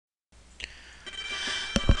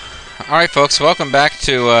Alright folks, welcome back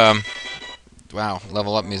to, wow,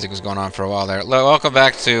 level up music was going on for a while there. Welcome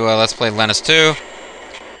back to Let's Play Lennus 2.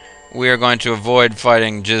 We are going to avoid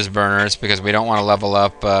fighting jizz burners because we don't want to level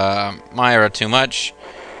up Myra too much.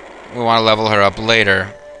 We want to level her up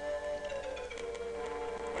later.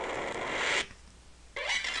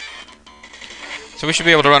 So we should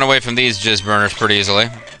be able to run away from these jizz burners pretty easily.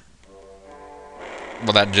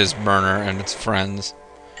 Well, that jizz burner and its friends.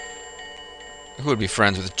 Who would be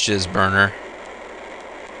friends with jizz burner?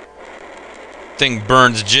 Thing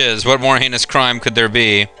burns jizz. What more heinous crime could there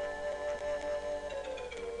be?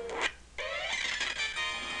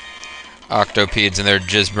 Octopedes and their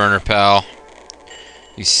jizz burner pal.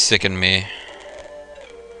 You sicken me.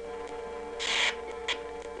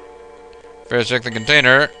 First, check the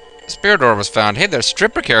container. Spirit ore was found. Hey, their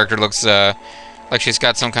stripper character looks like she's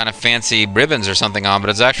got some kind of fancy ribbons or something on, but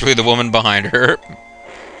it's actually the woman behind her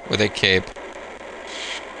with a cape.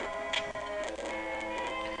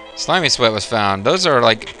 Slimy sweat was found. Those are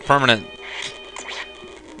like permanent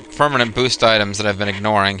boost items that I've been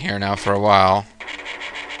ignoring here now for a while.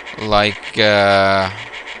 Like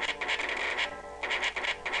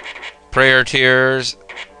prayer tears,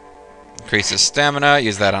 increases stamina,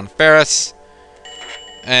 use that on Ferris.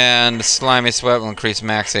 And slimy sweat will increase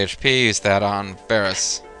max HP, use that on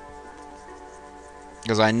Ferris.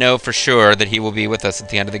 Because I know for sure that he will be with us at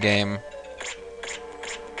the end of the game.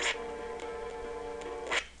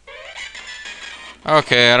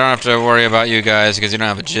 Okay, I don't have to worry about you guys because you don't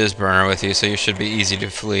have a jizz burner with you, so you should be easy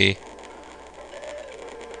to flee.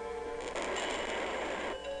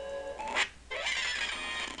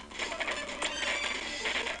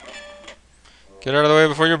 Get out of the way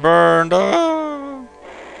before you're burned! Oh!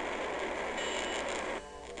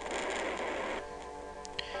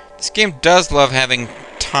 This game does love having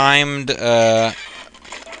timed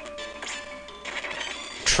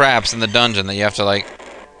traps in the dungeon that you have to, like,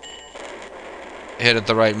 hit at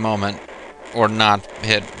the right moment, or not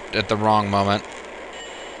hit at the wrong moment.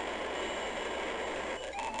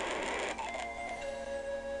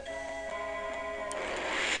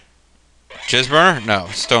 Jizz burner? No,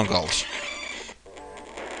 Stone Gulch.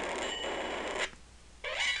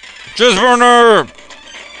 Jizz burner!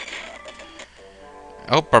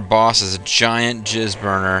 I hope our boss is a giant jizz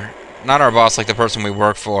burner. Not our boss, like the person we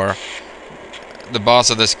work for. The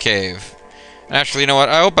boss of this cave. Actually, you know what?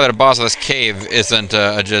 I hope that the boss of this cave isn't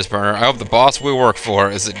a jizz burner. I hope the boss we work for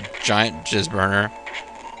is a giant jizz burner.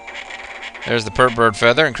 There's the pert bird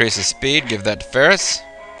feather. Increases speed. Give that to Ferris.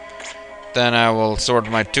 Then I will sort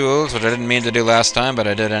my tools, which I didn't mean to do last time, but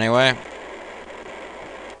I did anyway.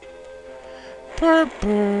 Pert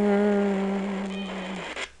bird.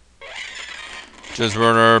 Jizz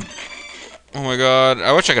burner. Oh my god.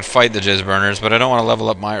 I wish I could fight the jizz burners, but I don't want to level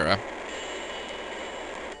up Myra.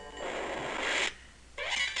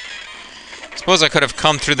 Suppose I could have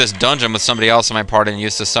come through this dungeon with somebody else in my party and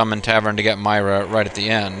used the summon tavern to get Myra right at the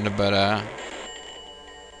end, but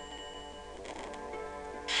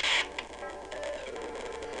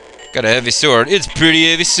got a heavy sword. It's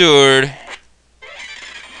pretty heavy sword.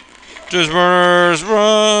 Jizz burners,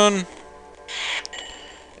 run!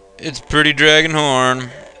 It's pretty dragon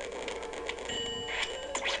horn.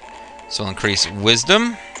 So increase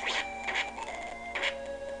wisdom.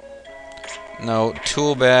 No,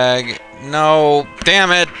 tool bag. No,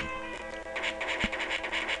 damn it!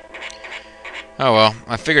 Oh well,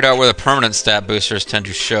 I figured out where the permanent stat boosters tend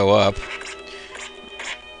to show up.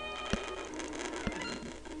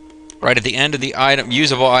 Right at the end of the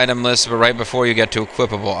usable item list, but right before you get to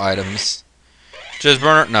equipable items. Jizz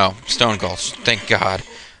burner? No, Stone Gulch. Thank God.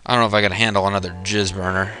 I don't know if I can handle another jizz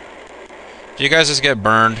burner. Do you guys just get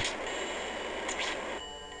burned?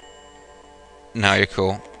 No, you're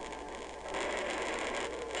cool.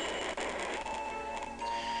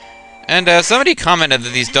 And somebody commented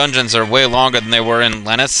that these dungeons are way longer than they were in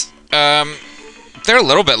Lennus. They're a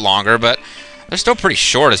little bit longer, but they're still pretty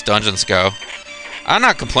short as dungeons go. I'm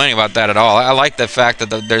not complaining about that at all. I like the fact that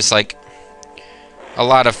there's like a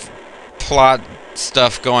lot of plot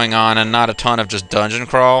stuff going on and not a ton of just dungeon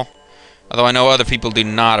crawl. Although I know other people do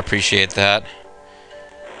not appreciate that.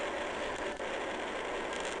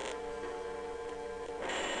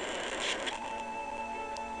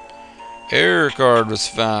 Error card was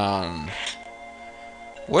found.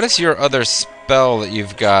 What is your other spell that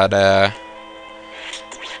you've got?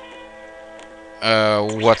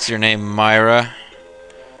 What's your name, Myra?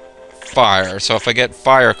 Fire. So if I get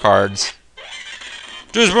fire cards,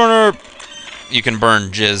 jizz burner, you can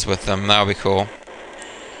burn jizz with them. That'll be cool.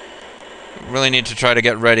 Really need to try to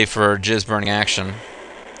get ready for jizz burning action.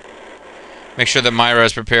 Make sure that Myra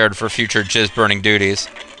is prepared for future jizz burning duties.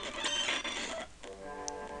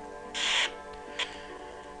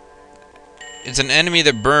 It's an enemy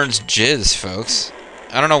that burns jizz, folks.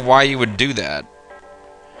 I don't know why you would do that.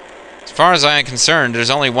 As far as I am concerned, there's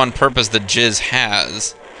only one purpose that jizz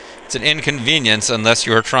has. It's an inconvenience unless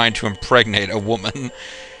you are trying to impregnate a woman.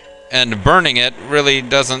 And burning it really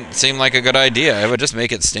doesn't seem like a good idea. It would just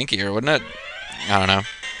make it stinkier, wouldn't it? I don't know.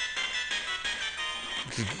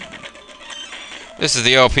 This is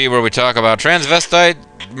the LP where we talk about transvestite,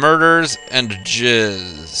 murders, and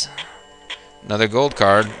jizz. Another gold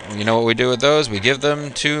card. You know what we do with those? We give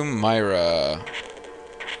them to Myra.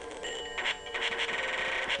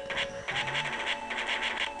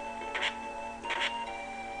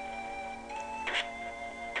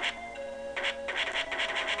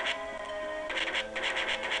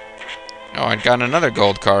 Oh, I'd gotten another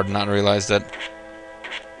gold card and not realized it.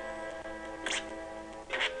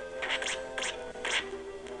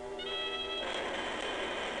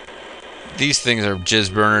 These things are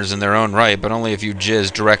jizz burners in their own right, but only if you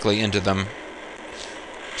jizz directly into them.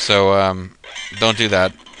 So, don't do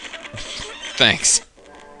that. Thanks.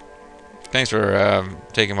 Thanks for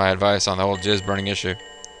taking my advice on the whole jizz burning issue.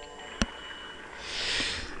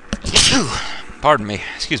 Pardon me.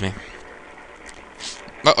 Excuse me.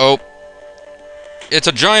 Uh-oh. It's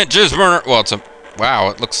a giant jizz burner. Well, it's a... Wow,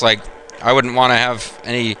 it looks like I wouldn't want to have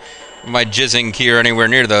any... my jizzing gear anywhere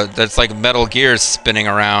near that's like Metal Gear spinning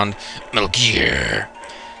around. Metal Gear.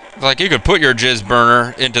 Like, you could put your jizz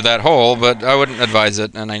burner into that hole, but I wouldn't advise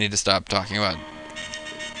it, and I need to stop talking about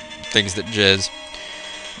things that jizz.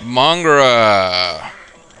 Mongra.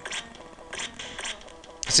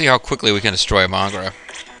 Let's see how quickly we can destroy a Mongra.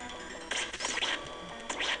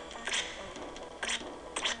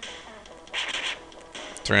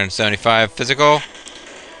 $375 physical.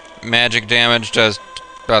 Magic damage does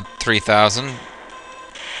about 3,000.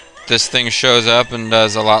 This thing shows up and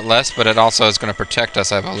does a lot less, but it also is going to protect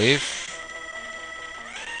us, I believe.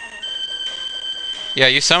 Yeah,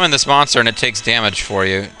 you summon this monster and it takes damage for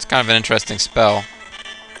you. It's kind of an interesting spell.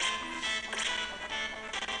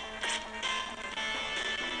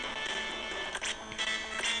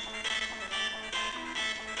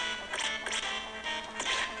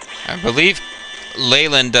 I believe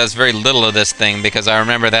Leyland does very little of this thing, because I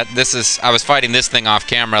remember that I was fighting this thing off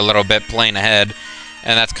camera a little bit, playing ahead,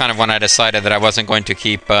 and that's kind of when I decided that I wasn't going to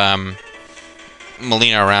keep Melina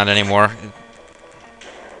around anymore.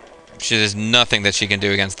 There's nothing that she can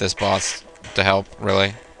do against this boss to help,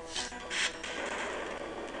 really.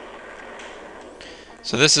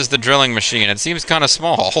 So this is the drilling machine. It seems kind of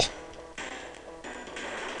small.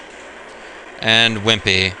 And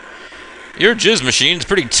wimpy. Your jizz machine's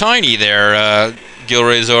pretty tiny there,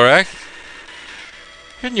 Gilray Zorak.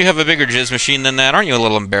 Shouldn't you have a bigger jizz machine than that? Aren't you a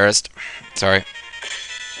little embarrassed? Sorry.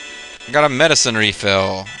 I got a medicine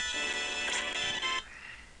refill.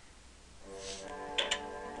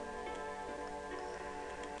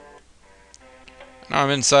 Now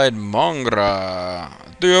I'm inside Mongra.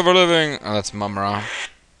 Do you ever living? Oh, that's Mumra.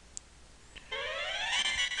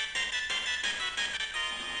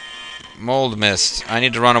 Mold Mist. I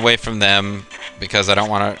need to run away from them because I don't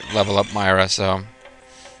want to level up Myra, so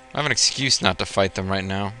I have an excuse not to fight them right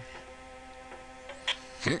now.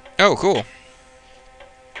 Oh, cool.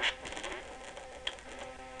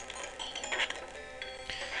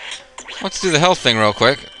 Let's do the health thing real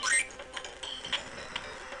quick.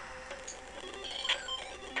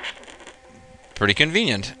 Pretty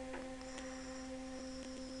convenient.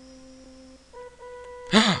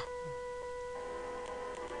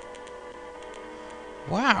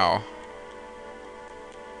 Wow.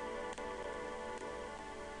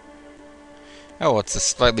 Oh, it's a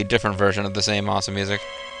slightly different version of the same awesome music.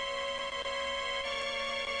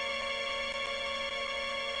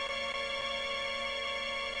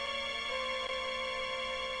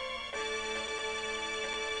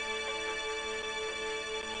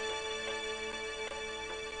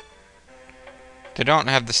 They don't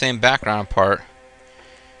have the same background part.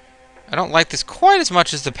 I don't like this quite as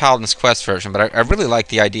much as the Paladin's Quest version, but I really like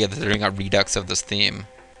the idea that they're doing a redux of this theme.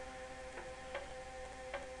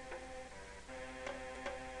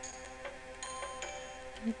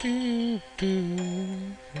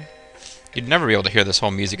 You'd never be able to hear this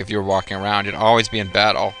whole music if you were walking around. You'd always be in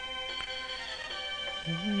battle.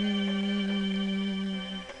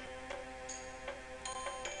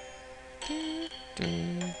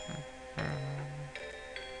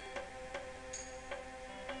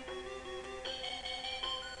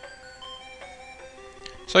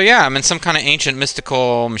 So yeah, I'm in some kind of ancient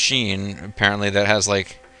mystical machine, apparently, that has,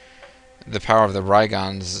 like, the power of the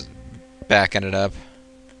Rygons backing it up.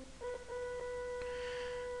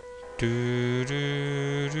 Do,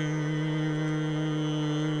 do, do,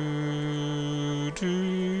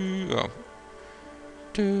 do. Oh.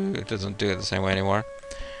 It doesn't do it the same way anymore.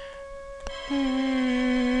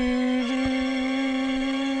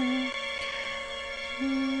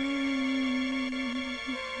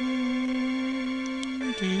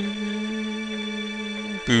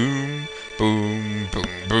 Boom, boom, boom,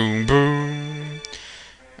 boom, boom.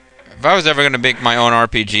 If I was ever going to make my own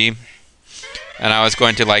RPG, and I was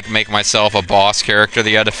going to like make myself a boss character that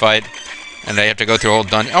you had to fight, and I have to go through a whole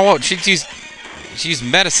dungeon. Oh, she used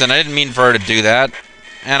medicine. I didn't mean for her to do that.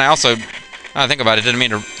 And I also, now I think about it, didn't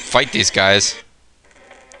mean to fight these guys.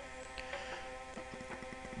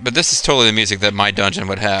 But this is totally the music that my dungeon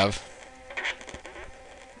would have.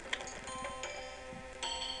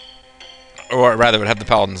 Or rather, would have the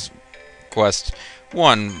Paladin's Quest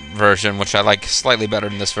 1 version, which I like slightly better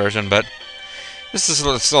than this version, but this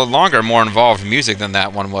is a longer, more involved music than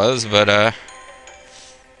that one was, but,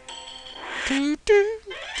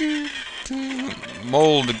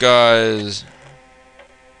 mold guys.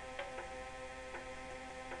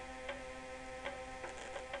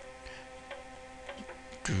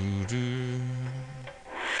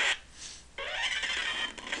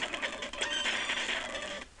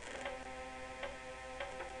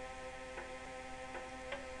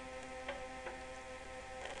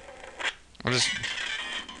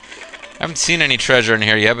 I haven't seen any treasure in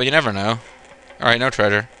here yet, but you never know. Alright, no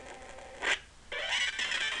treasure.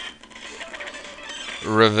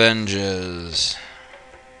 Revenges.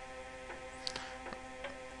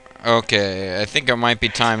 Okay, I think it might be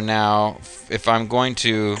time now, if I'm going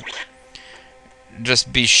to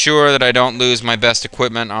just be sure that I don't lose my best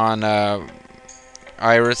equipment on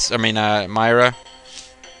Myra.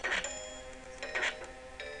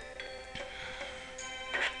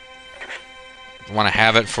 Want to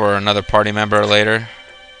have it for another party member later.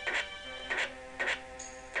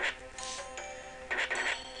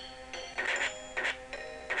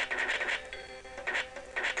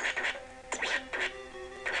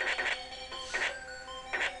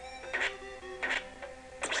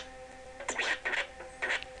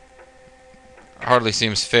 Hardly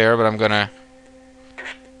seems fair, but I'm gonna...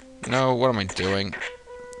 No, what am I doing?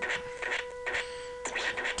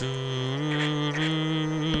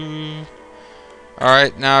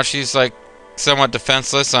 Alright, now she's like somewhat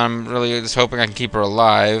defenseless. I'm really just hoping I can keep her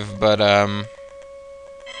alive, but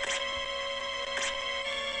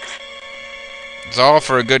it's all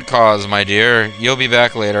for a good cause, my dear. You'll be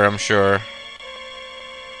back later, I'm sure.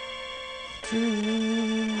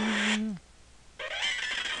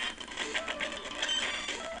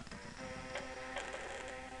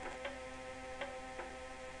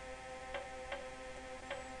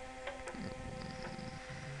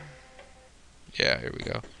 Yeah, here we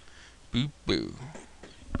go. Boop boo.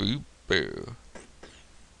 Boop boo.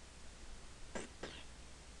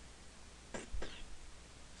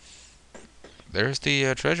 There's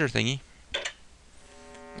the treasure thingy.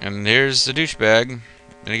 And here's the douchebag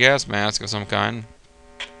in a gas mask of some kind.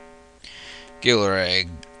 Gilray.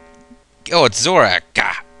 Oh, it's Zork.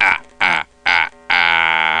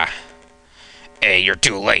 Hey, you're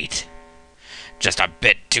too late. Just a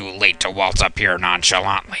bit too late to waltz up here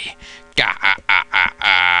nonchalantly.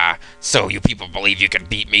 So you people believe you can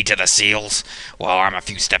beat me to the seals? Well, I'm a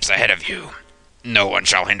few steps ahead of you. No one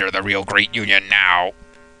shall hinder the real Great Union now.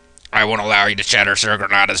 I won't allow you to shatter Sir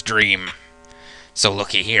Granada's dream. So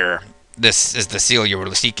looky here. This is the seal you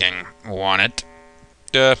were seeking. Want it?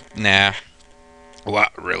 Nah.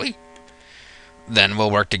 What, really? Then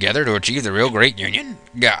we'll work together to achieve the real Great Union?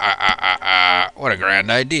 What a grand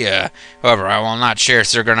idea. However, I will not share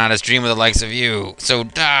Sir Granada's dream with the likes of you. So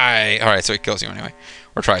die. Alright, so he kills you anyway.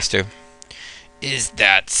 Or tries to. Is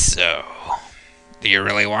that so? Do you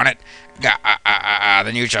really want it?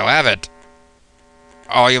 Then you shall have it.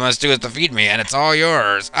 All you must do is defeat me, and it's all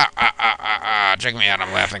yours. Check me out,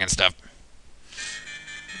 I'm laughing and stuff.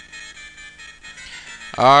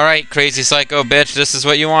 Alright, crazy psycho bitch, this is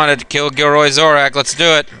what you wanted, to kill Gilray Zorak. Let's do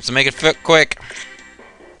it. So make it fit quick.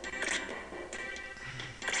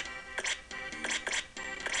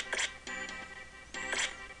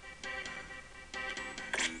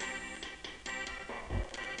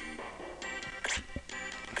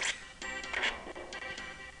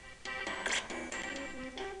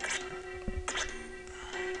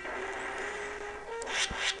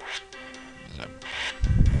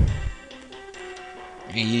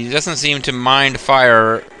 He doesn't seem to mind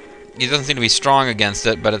fire. He doesn't seem to be strong against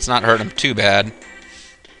it, but it's not hurt him too bad.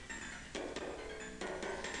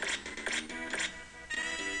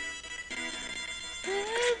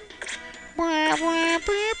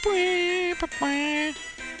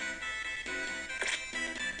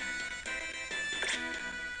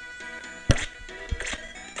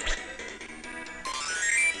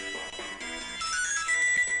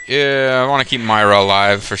 Yeah, I want to keep Myra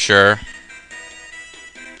alive for sure.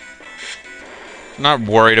 I'm not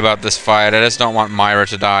worried about this fight. I just don't want Myra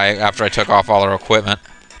to die after I took off all her equipment.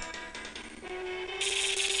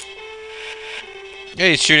 Yeah,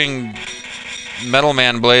 he's shooting Metal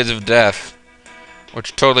Man Blades of Death,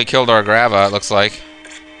 which totally killed our Grava, it looks like.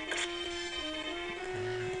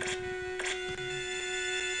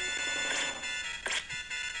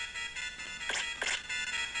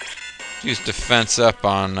 Use defense up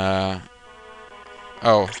on,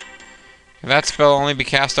 oh. Can that spell only be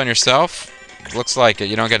cast on yourself? Looks like it.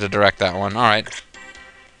 You don't get to direct that one. Alright.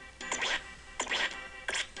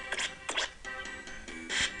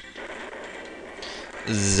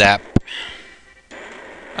 Zap.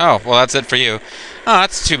 Oh, well that's it for you. Oh,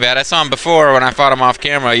 that's too bad. I saw him before when I fought him off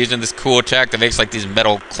camera using this cool attack that makes like these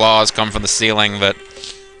metal claws come from the ceiling, but...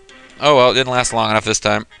 Oh well, it didn't last long enough this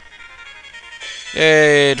time.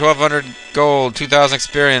 Yay, 1200 gold, 2000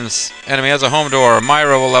 experience. Enemy has a home door.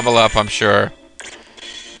 Myra will level up, I'm sure.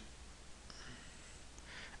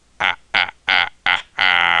 How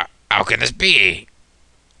can this be?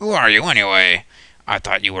 Who are you anyway? I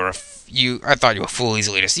thought you were a fool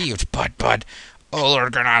easily deceived, but. Oh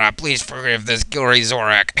Lord Granada, please forgive this Gilray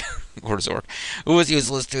Zorak. Or Zork. Who was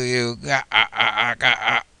useless to you?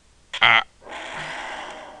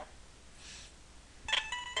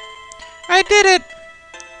 I did it!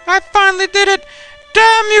 I finally did it!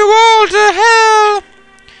 Damn you all to hell!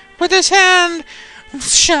 With his hand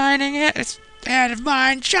shining, its hand of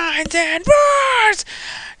mine shines and roars!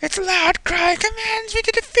 Its loud cry commands me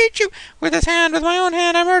to defeat you! With his hand, with my own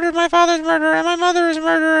hand, I murdered my father's murderer, and my mother's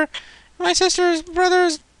murderer, my sister's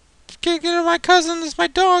brothers, my cousins, my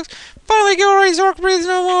dogs. Finally, Gilray Zork breathes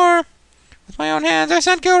no more! With my own hands, I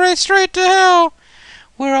sent Gilray straight to hell!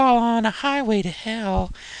 We're all on a highway to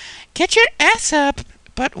hell. Get your ass up!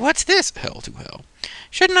 But what's this? Hell to hell.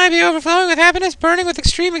 Shouldn't I be overflowing with happiness, burning with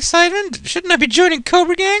extreme excitement? Shouldn't I be joining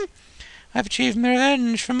Cobra Gang? I've achieved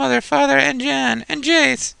revenge for Mother, Father, and Jan, and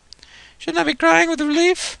Jace. Shouldn't I be crying with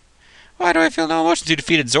relief? Why do I feel no emotions? You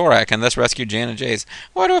defeated Zorak and thus rescued Jan and Jace.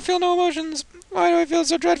 Why do I feel no emotions? Why do I feel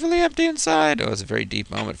so dreadfully empty inside? Oh, it was a very deep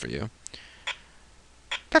moment for you.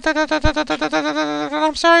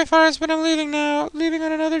 I'm sorry, Forrest, but I'm leaving now. Leaving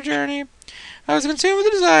on another journey. I was consumed with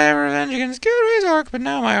a desire for revenge against Gilray Zork, but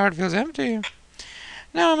now my heart feels empty.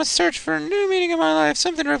 Now I must search for a new meaning in my life,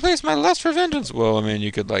 something to replace my lust for vengeance. Well, I mean,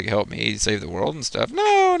 you could, like, help me save the world and stuff.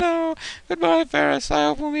 No, no. Goodbye, Ferris. I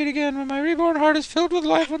hope we'll meet again when my reborn heart is filled with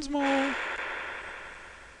life once more.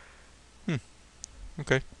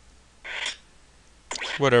 Okay.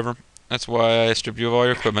 Whatever. That's why I stripped you of all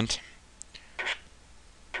your equipment.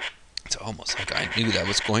 It's almost like I knew that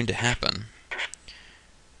was going to happen.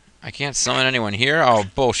 I can't summon anyone here? Oh,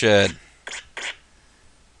 bullshit.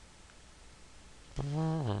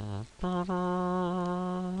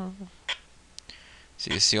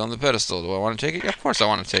 See a seal on the pedestal. Do I want to take it? Of course I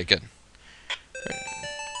want to take it.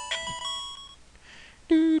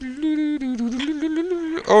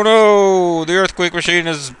 Oh no! The earthquake machine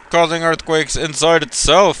is causing earthquakes inside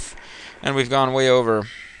itself. And we've gone way over.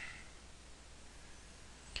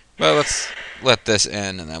 Well, let's let this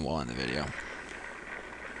end and then we'll end the video.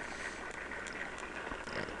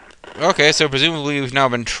 Okay, so presumably we've now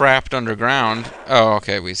been trapped underground. Oh,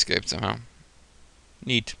 okay, we escaped somehow.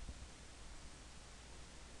 Neat.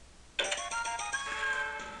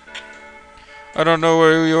 I don't know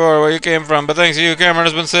where you are, where you came from, but thanks to you, Cameron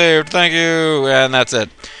has been saved. Thank you. And that's it.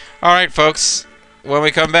 Alright, folks. When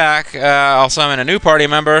we come back, I'll summon a new party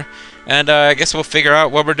member, and I guess we'll figure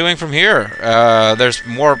out what we're doing from here. There's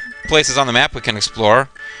more places on the map we can explore.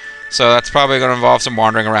 So that's probably going to involve some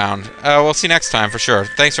wandering around. We'll see you next time for sure.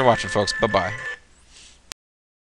 Thanks for watching, folks. Bye-bye.